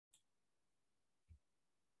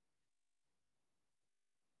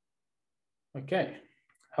Okay,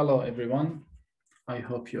 hello everyone. I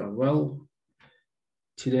hope you are well.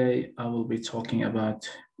 Today I will be talking about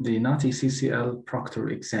the Naati Ccl Proctor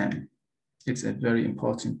exam. It's a very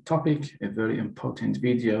important topic, a very important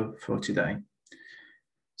video for today.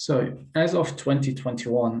 So as of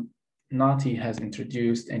 2021, Naati has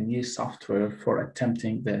introduced a new software for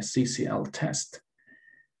attempting the CCL test.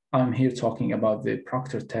 I'm here talking about the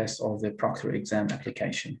Proctor test or the ProctorExam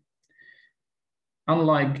application.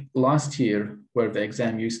 Unlike last year, where the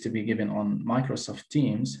exam used to be given on Microsoft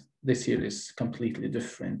Teams, this year is completely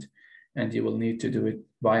different, and you will need to do it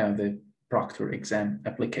via the ProctorExam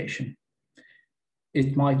application.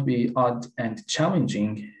 It might be odd and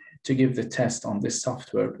challenging to give the test on this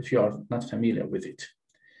software if you are not familiar with it.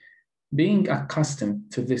 Being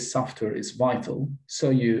accustomed to this software is vital,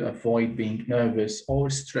 so you avoid being nervous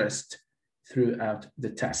or stressed throughout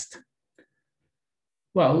the test.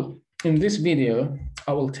 Well, in this video,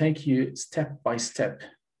 I will take you step by step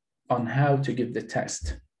on how to give the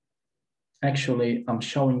test. Actually, I'm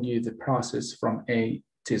showing you the process from A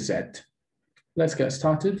to Z. Let's get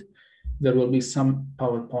started. There will be some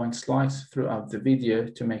PowerPoint slides throughout the video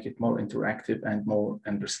to make it more interactive and more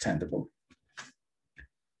understandable.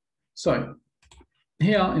 So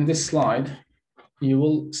here in this slide, you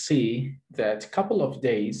will see that a couple of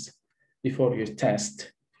days before your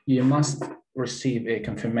test, you must receive a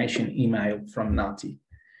confirmation email from Naati.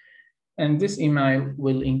 And this email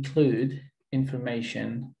will include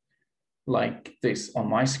information like this on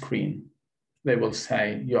my screen. They will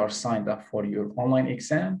say you are signed up for your online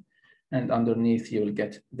exam, and underneath you will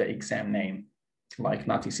get the exam name, like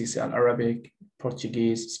Naati Ccl Arabic,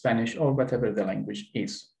 Portuguese, Spanish, or whatever the language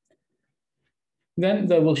is. Then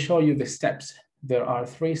they will show you the steps. There are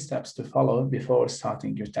 3 steps to follow before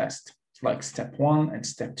starting your test, like step 1 and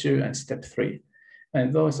step 2 and step 3.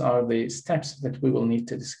 And those are the steps that we will need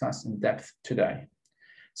to discuss in depth today.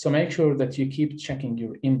 So make sure that you keep checking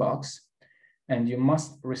your inbox, and you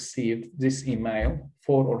must receive this email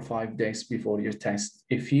 4 or 5 days before your test.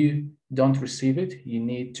 If you don't receive it, you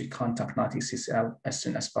need to contact Naati Ccl as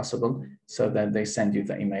soon as possible so that they send you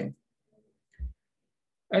the email.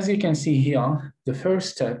 As you can see here, the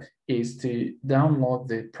first step is to download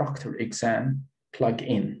the ProctorExam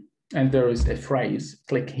plugin. And there is a phrase,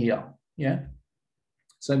 click here, yeah?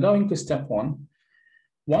 So going to step 1,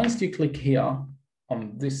 once you click here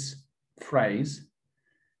on this phrase,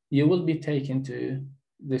 you will be taken to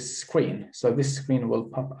this screen. So this screen will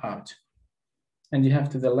pop out. And you have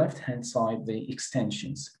to the left-hand side, the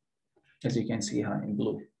extensions, as you can see here in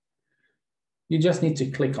blue. You just need to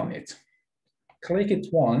click on it. Click it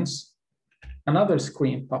once, another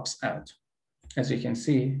screen pops out. As you can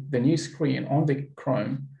see, the new screen on the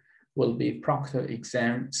Chrome will be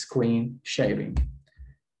ProctorExam screen sharing.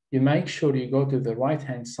 You make sure you go to the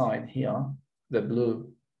right-hand side here, the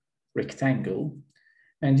blue rectangle,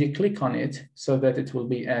 and you click on it so that it will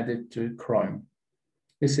be added to Chrome.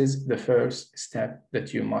 This is the first step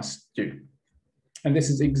that you must do. And this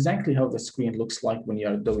is exactly how the screen looks like when you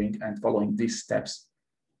are doing and following these steps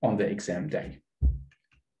on the exam day.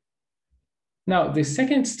 Now, the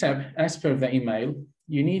second step, as per the email,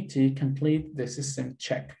 you need to complete the system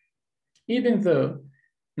check. Even though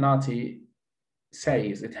Naati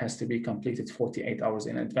says it has to be completed 48 hours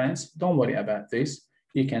in advance, don't worry about this.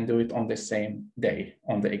 You can do it on the same day,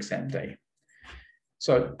 on the exam day.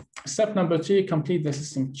 So step number 2, complete the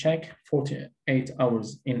system check 48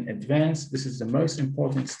 hours in advance. This is the most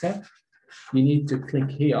important step. You need to click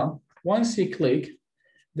here. Once you click,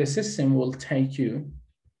 the system will take you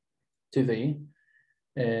to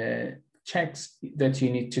the checks that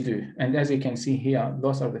you need to do. And as you can see here,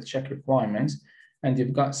 those are the check requirements. And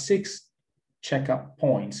you've got 6 checkup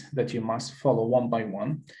points that you must follow one by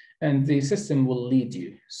one. And the system will lead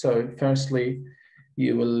you. So firstly,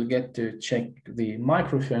 you will get to check the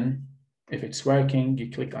microphone. If it's working,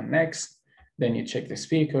 you click on next. Then you check the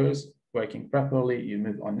speakers, working properly, you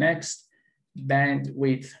move on next.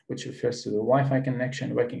 Bandwidth, which refers to the Wi-Fi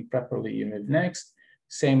connection, working properly, you move next.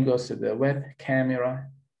 Same goes to the web camera,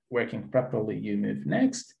 working properly, you move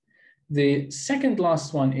next. The second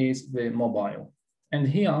last one is the mobile. And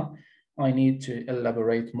here I need to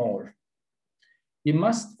elaborate more. You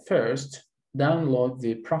must first download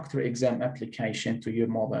the ProctorExam application to your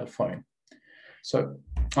mobile phone. So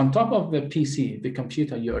on top of the PC, the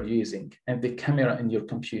computer you are using, and the camera in your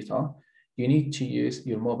computer, you need to use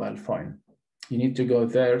your mobile phone. You need to go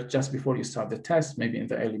there just before you start the test, maybe in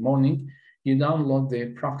the early morning. You download the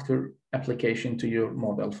Proctor application to your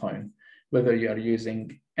mobile phone, whether you are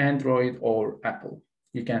using Android or Apple.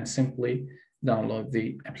 You can simply download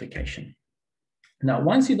the application. Now,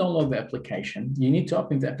 once you download the application, you need to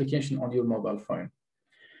open the application on your mobile phone.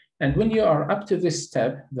 And when you are up to this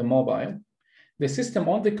step, the mobile, the system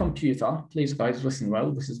on the computer, please guys listen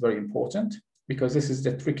well, this is very important because this is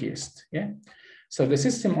the trickiest, yeah? So the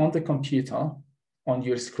system on the computer on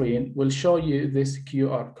your screen will show you this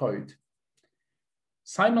QR code.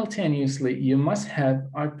 Simultaneously, you must have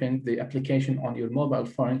opened the application on your mobile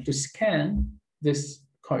phone to scan this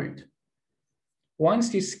code.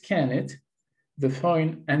 Once you scan it, the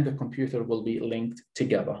phone and the computer will be linked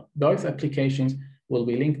together. Both applications will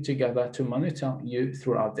be linked together to monitor you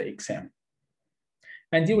throughout the exam.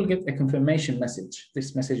 And you will get a confirmation message.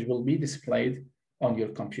 This message will be displayed on your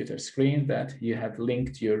computer screen that you have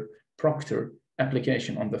linked your Proctor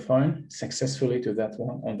application on the phone successfully to that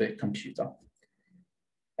one on the computer.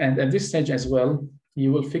 And at this stage as well,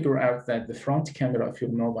 you will figure out that the front camera of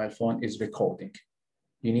your mobile phone is recording.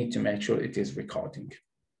 You need to make sure it is recording.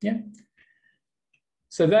 Yeah.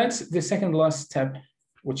 So that's the second last step,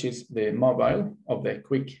 which is the mobile of the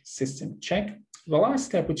quick system check. The last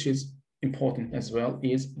step, which is important as well,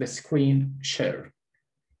 is the screen share.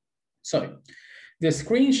 So the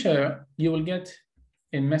screen share, you will get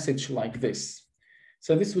a message like this.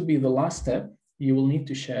 So this would be the last step. You will need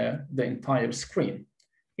to share the entire screen.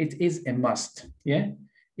 It is a must, yeah?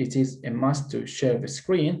 It is a must to share the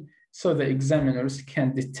screen so the examiners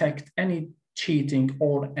can detect any cheating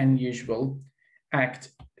or unusual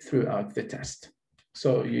act throughout the test.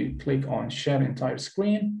 So you click on share entire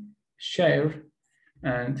screen, share,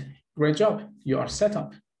 and great job, you are set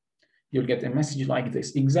up. You'll get a message like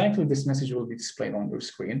this. Exactly this message will be displayed on your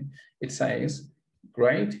screen. It says,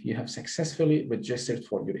 great, you have successfully registered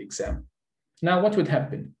for your exam. Now what would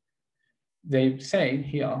happen? They say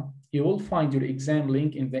here, you will find your exam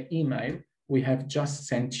link in the email we have just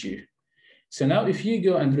sent you. So now if you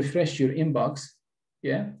go and refresh your inbox,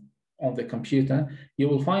 yeah, on the computer, you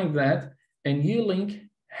will find that a new link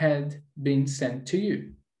had been sent to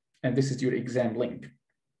you. And this is your exam link,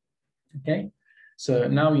 okay? So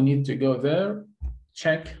now you need to go there,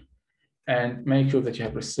 check, and make sure that you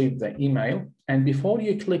have received the email. And before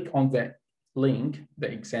you click on the link,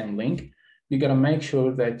 the exam link, you gotta make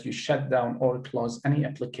sure that you shut down or close any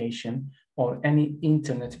application or any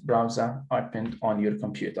internet browser opened on your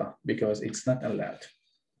computer because it's not allowed.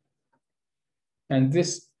 And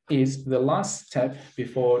this is the last step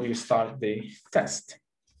before you start the test.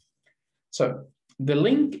 So the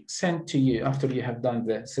link sent to you after you have done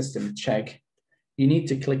the system check, you need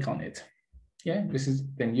to click on it. Yeah, this is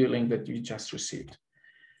the new link that you just received.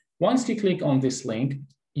 Once you click on this link,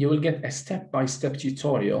 you will get a step-by-step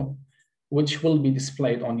tutorial which will be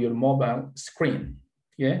displayed on your mobile screen.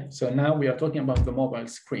 Yeah, so now we are talking about the mobile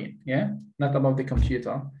screen, yeah, not about the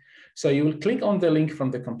computer. So you will click on the link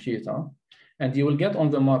from the computer and you will get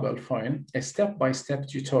on the mobile phone a step-by-step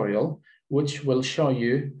tutorial which will show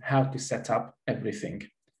you how to set up everything.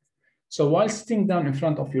 So while sitting down in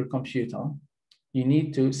front of your computer, you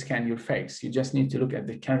need to scan your face. You just need to look at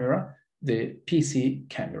the camera, the PC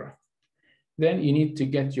camera. Then you need to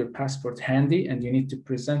get your passport handy and you need to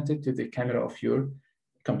present it to the camera of your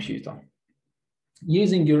computer.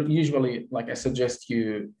 Using your, usually, like I suggest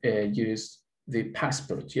you use the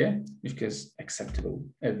passport, yeah, because acceptable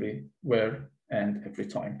everywhere and every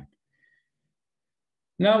time.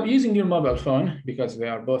 Now, using your mobile phone, because they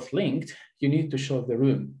are both linked, you need to show the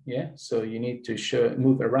room, yeah? So you need to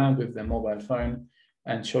move around with the mobile phone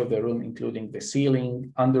and show the room, including the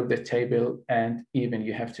ceiling, under the table, and even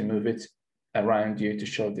you have to move it around you to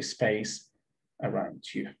show the space around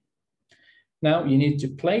you. Now you need to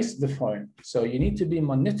place the phone. So you need to be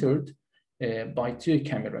monitored by two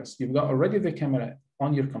cameras. You've got already the camera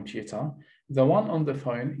on your computer. The one on the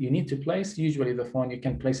phone, you need to place, usually the phone, you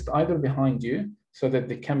can place it either behind you so that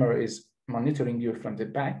the camera is monitoring you from the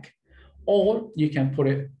back, or you can put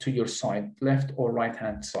it to your side, left or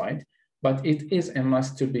right-hand side, but it is a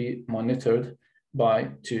must to be monitored by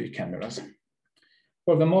two cameras.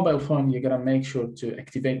 For the mobile phone, you gotta make sure to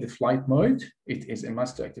activate the flight mode. It is a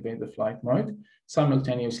must to activate the flight mode,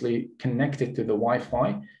 simultaneously connect it to the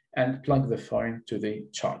Wi-Fi and plug the phone to the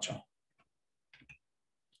charger.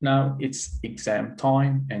 Now it's exam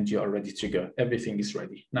time and you are ready to go. Everything is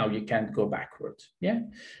ready. Now you can't go backward, yeah?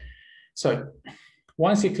 So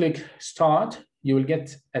once you click start, you will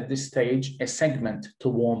get at this stage a segment to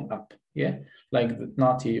warm up, yeah? Like the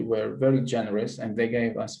Naati were very generous and they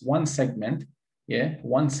gave us one segment, yeah,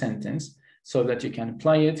 one sentence, so that you can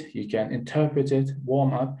play it, you can interpret it,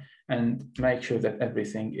 warm up, and make sure that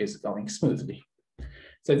everything is going smoothly.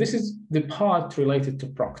 So this is the part related to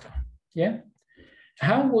Proctor, yeah?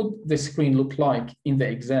 How would the screen look like in the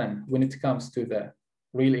exam when it comes to the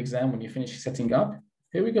real exam when you finish setting up.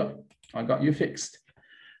 Here we go. I got you fixed.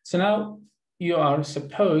 So now you are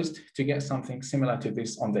supposed to get something similar to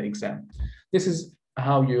this on the exam. This is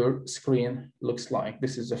how your screen looks like.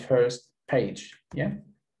 This is the first page, yeah?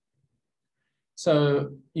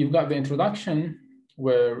 So you've got the introduction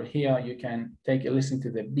where here you can take a listen to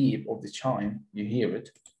the beep of the chime, you hear it.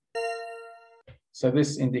 So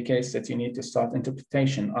this indicates that you need to start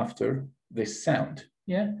interpretation after this sound,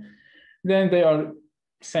 yeah? Then they are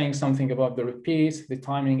saying something about the repeats, the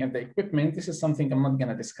timing, and the equipment. This is something I'm not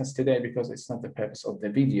gonna discuss today because it's not the purpose of the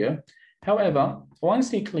video. However,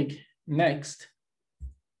 once you click next,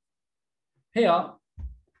 here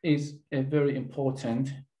is a very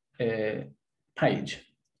important page.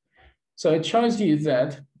 So it shows you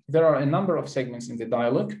that there are a number of segments in the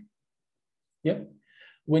dialogue. Yep.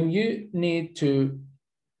 When you need to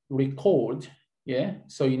record, yeah,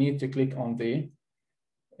 so you need to click on the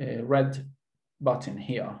red button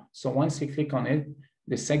here. So once you click on it,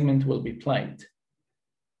 the segment will be played.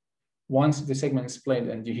 Once the segment is played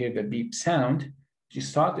and you hear the beep sound, you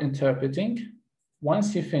start interpreting.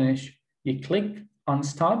 Once you finish, you click on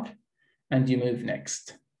stop and you move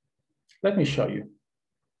next. Let me show you.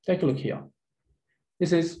 Take a look here.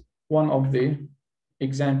 This is one of the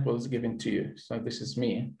examples given to you. So this is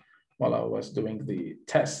me while I was doing the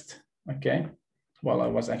test, okay? While I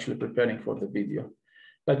was actually preparing for the video.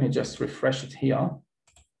 Let me just refresh it here.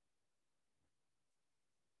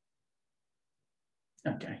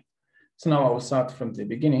 Okay, so now I will start from the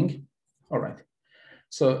beginning. All right,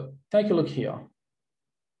 so take a look here.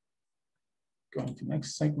 Going to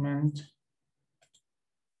next segment.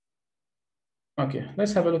 Okay,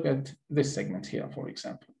 let's have a look at this segment here, for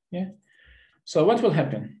example, yeah? So what will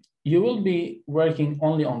happen? You will be working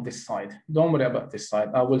only on this side. Don't worry about this side.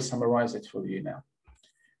 I will summarize it for you now.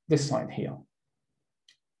 This side here.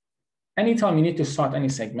 Anytime you need to start any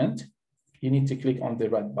segment, you need to click on the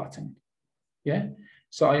red button, yeah?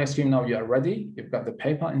 So I assume now you are ready. You've got the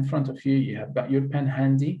paper in front of you. You have got your pen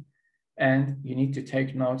handy, and you need to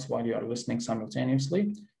take notes while you are listening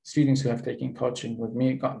simultaneously. Students who have taken coaching with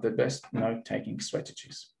me got the best note-taking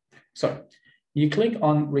strategies. So you click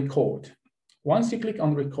on record. Once you click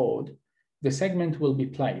on record, the segment will be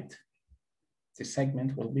played. The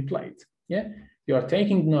segment will be played, yeah? You are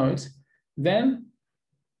taking notes. Then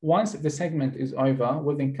once the segment is over,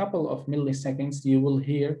 within a couple of milliseconds, you will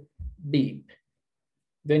hear beep.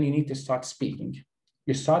 Then you need to start speaking.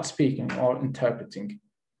 You start speaking or interpreting.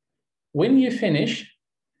 When you finish,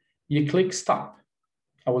 you click stop.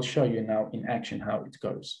 I will show you now in action how it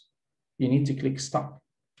goes. You need to click stop.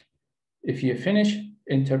 If you finish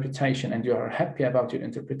interpretation and you are happy about your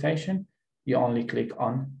interpretation, you only click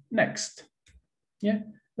on next. Yeah,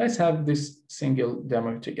 let's have this single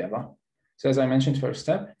demo together. So as I mentioned, first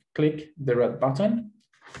step, click the red button.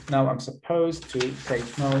 Now I'm supposed to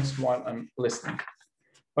take notes while I'm listening.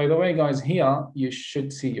 By the way, guys, here you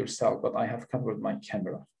should see yourself, but I have covered my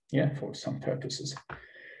camera, yeah, for some purposes.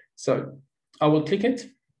 So I will click it.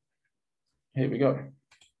 Here we go.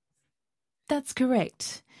 That's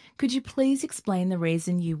correct. Could you please explain the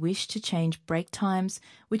reason you wish to change break times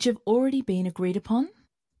which have already been agreed upon?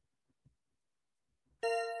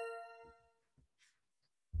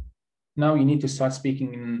 Now you need to start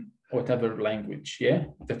speaking in whatever language, yeah?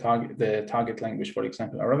 The target language, for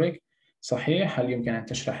example, Arabic. صحيح، هل يمكن أن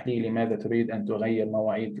تشرح لي لماذا تريد أن تغير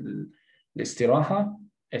مواعيد الاستراحة,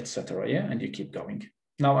 etc. Yeah, and you keep going.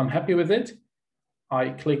 Now I'm happy with it. I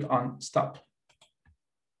click on stop.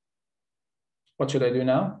 What should I do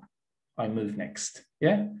now? I move next,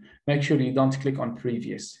 yeah? Make sure you don't click on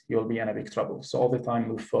previous. You'll be in a big trouble. So all the time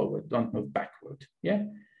move forward, don't move backward, yeah?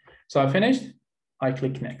 So I finished, I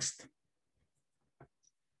click next.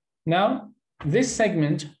 Now, this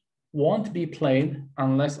segment won't be played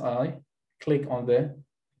unless I click on the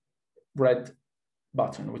red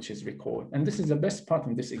button, which is record. And this is the best part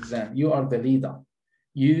in this exam. You are the leader.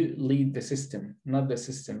 You lead the system, not the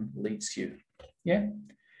system leads you, yeah?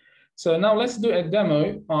 So now let's do a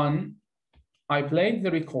demo on, I played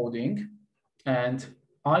the recording and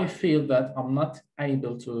I feel that I'm not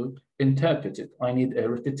able to interpret it. I need a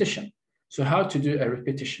repetition. So how to do a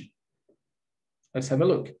repetition? Let's have a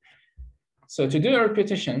look. So to do a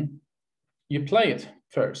repetition, you play it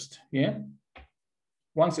first, yeah?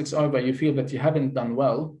 Once it's over, you feel that you haven't done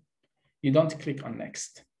well, you don't click on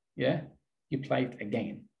next, yeah? You play it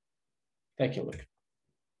again. Take a look.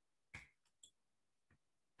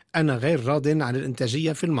 أنا غير راضٍ عن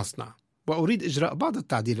الإنتاجية في المصنع، وأريد إجراء بعض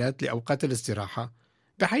التعديلات لأوقات الاستراحة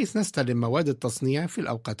بحيث نستلم مواد التصنيع في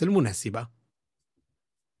الأوقات المناسبة.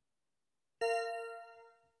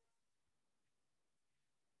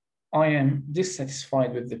 I am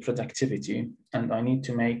dissatisfied with the productivity and I need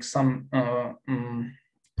to make some,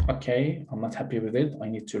 okay, I'm not happy with it. I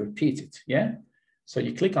need to repeat it, yeah? So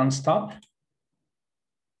you click on stop.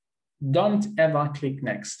 Don't ever click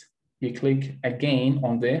next. You click again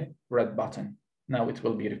on the red button. Now it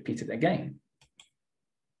will be repeated again.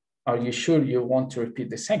 Are you sure you want to repeat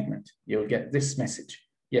the segment? You'll get this message.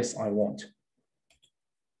 Yes, I want.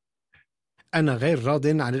 أنا غير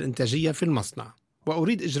راضٍ عن الإنتاجية في المصنع،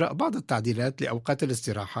 وأريد إجراء بعض التعديلات لأوقات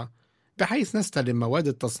الاستراحة بحيث نستلم مواد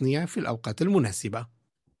التصنيع في الأوقات المناسبة.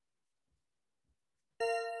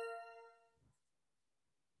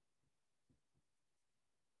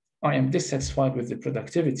 I am dissatisfied with the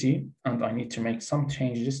productivity and I need to make some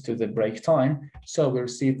changes to the break time so we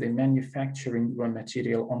receive the manufacturing raw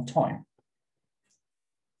material on time.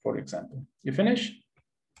 For example, you finish,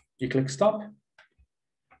 you click stop.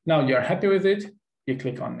 Now you're happy with it, you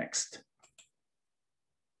click on next.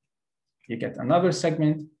 You get another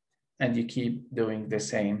segment and you keep doing the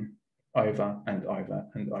same over and over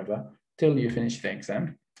and over till you finish the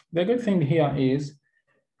exam. The good thing here is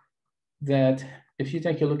that if you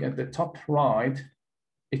take a look at the top right,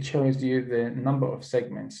 it shows you the number of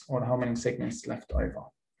segments or how many segments left over.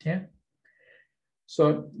 Yeah.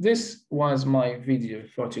 So this was my video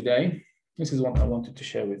for today. This is what I wanted to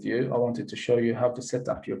share with you. I wanted to show you how to set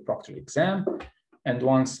up your Proctor exam. And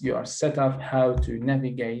once you are set up, how to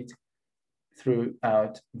navigate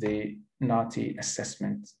throughout the Naati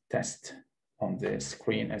assessment test on the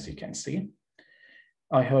screen, as you can see.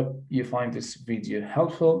 I hope you find this video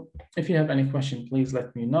helpful. If you have any question, please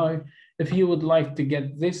let me know. If you would like to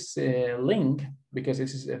get this link, because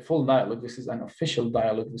this is a full dialogue, this is an official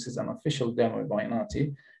dialogue, this is an official demo by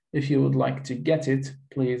Naati. If you would like to get it,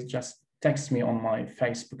 please just text me on my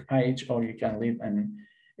Facebook page, or you can leave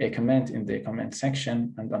a comment in the comment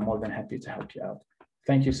section, and I'm more than happy to help you out.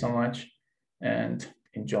 Thank you so much, and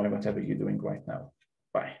enjoy whatever you're doing right now.